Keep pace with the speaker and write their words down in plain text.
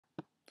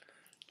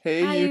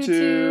Hey Hi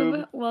YouTube!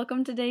 YouTube!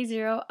 Welcome to day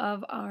 0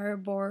 of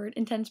our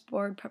intense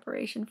board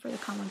preparation for the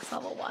COMLEX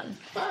Level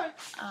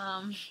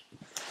 1.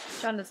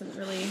 John doesn't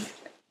really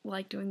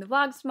like doing the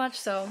vlogs much,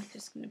 so I'm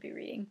just going to be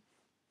reading.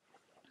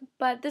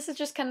 But this is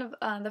just kind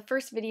of the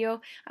first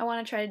video. I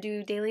want to try to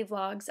do daily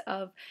vlogs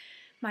of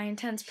my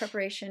intense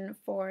preparation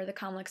for the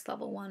COMLEX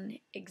Level 1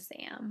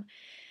 exam.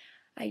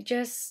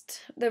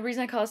 The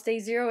reason I call this day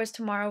 0 is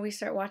tomorrow we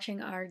start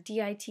watching our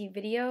DIT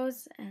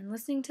videos and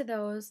listening to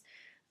those.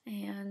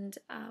 And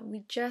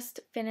we just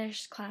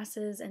finished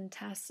classes and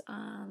tests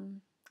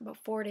about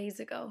 4 days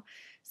ago.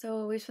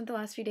 So we spent the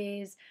last few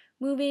days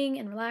moving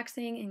and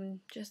relaxing and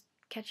just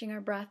catching our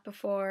breath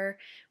before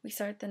we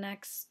start the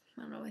next,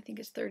 I don't know, I think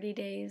it's 30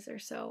 days or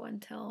so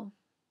until,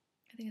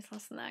 I think it's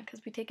less than that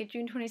because we take it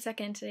June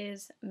 22nd, today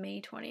is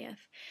May 20th.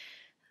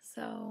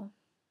 So,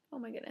 oh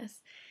my goodness.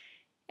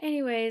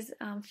 Anyways,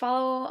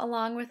 follow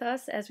along with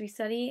us as we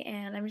study,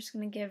 and I'm just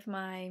going to give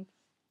my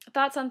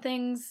thoughts on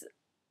things.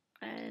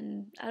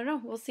 And I don't know,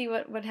 we'll see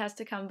what has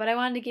to come. But I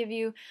wanted to give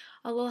you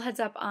a little heads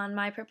up on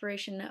my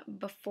preparation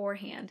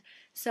beforehand.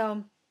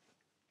 So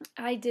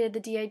I did the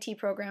DIT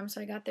program,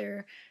 so I got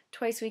their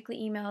twice weekly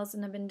emails,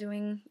 and I've been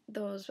doing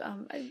those.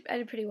 I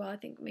did pretty well. I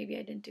think maybe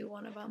I didn't do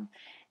one of them.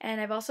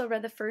 And I've also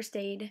read the first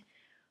aid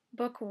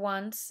book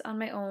once on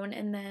my own,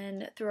 and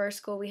then through our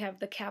school we have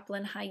the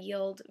Kaplan high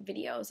yield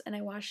videos, and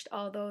I watched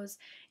all those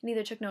and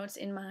either took notes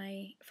in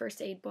my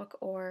first aid book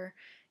or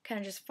kind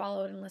of just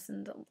followed and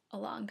listened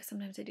along, because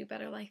sometimes I do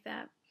better like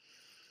that.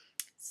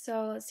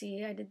 So let's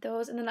see, I did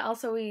those, and then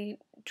also we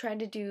tried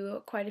to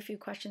do quite a few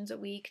questions a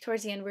week.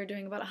 Towards the end we were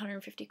doing about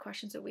 150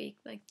 questions a week,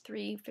 like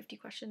 3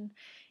 50-question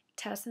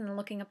tests, and then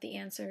looking up the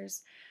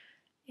answers.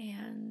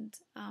 And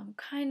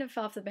kind of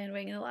fell off the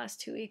bandwagon in the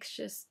last 2 weeks,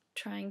 just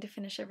trying to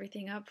finish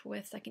everything up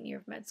with second year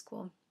of med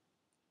school.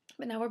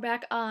 But now we're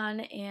back on,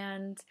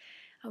 and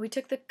we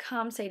took the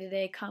COMSAE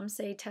today,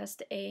 COMSAE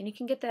Test A, and you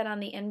can get that on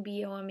the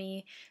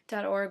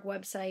nbome.org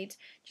website,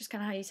 just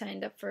kind of how you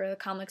signed up for the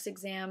COMLEX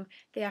exam.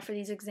 They offer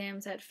these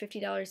exams at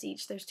 $50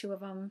 each. There's 2 of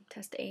them,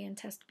 Test A and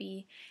Test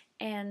B,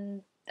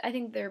 and I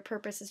think their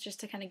purpose is just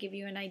to kind of give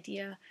you an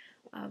idea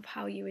of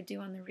how you would do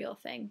on the real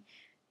thing.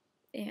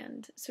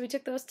 And so we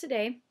took those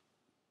today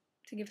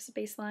to give us a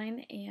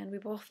baseline, and we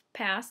both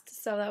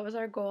passed, so that was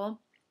our goal.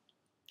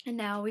 And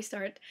now we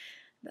start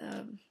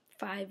the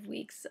 5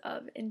 weeks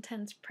of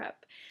intense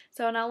prep.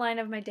 So an outline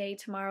of my day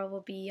tomorrow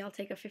will be, I'll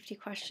take a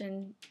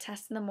 50-question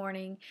test in the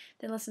morning,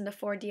 then listen to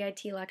 4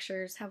 DIT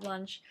lectures, have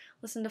lunch,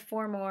 listen to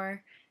 4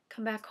 more,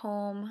 come back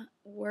home,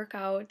 work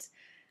out,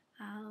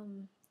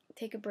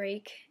 take a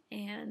break,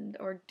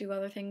 or do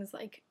other things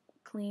like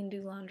clean,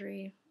 do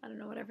laundry, I don't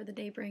know, whatever the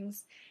day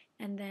brings,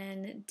 and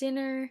then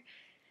dinner,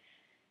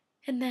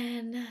 and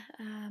then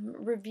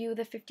review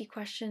the 50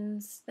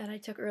 questions that I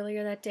took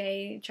earlier that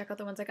day, check out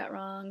the ones I got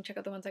wrong, check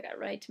out the ones I got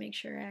right to make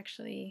sure I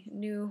actually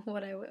knew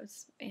what I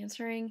was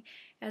answering,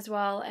 as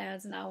well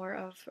as an hour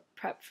of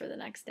prep for the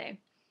next day.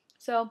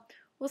 So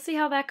we'll see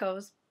how that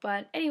goes.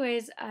 But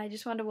anyways, I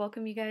just wanted to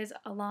welcome you guys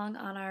along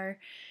on our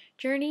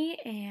journey,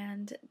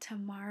 and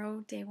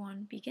tomorrow day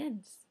 1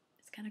 begins.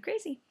 It's kind of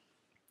crazy.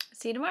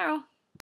 See you tomorrow.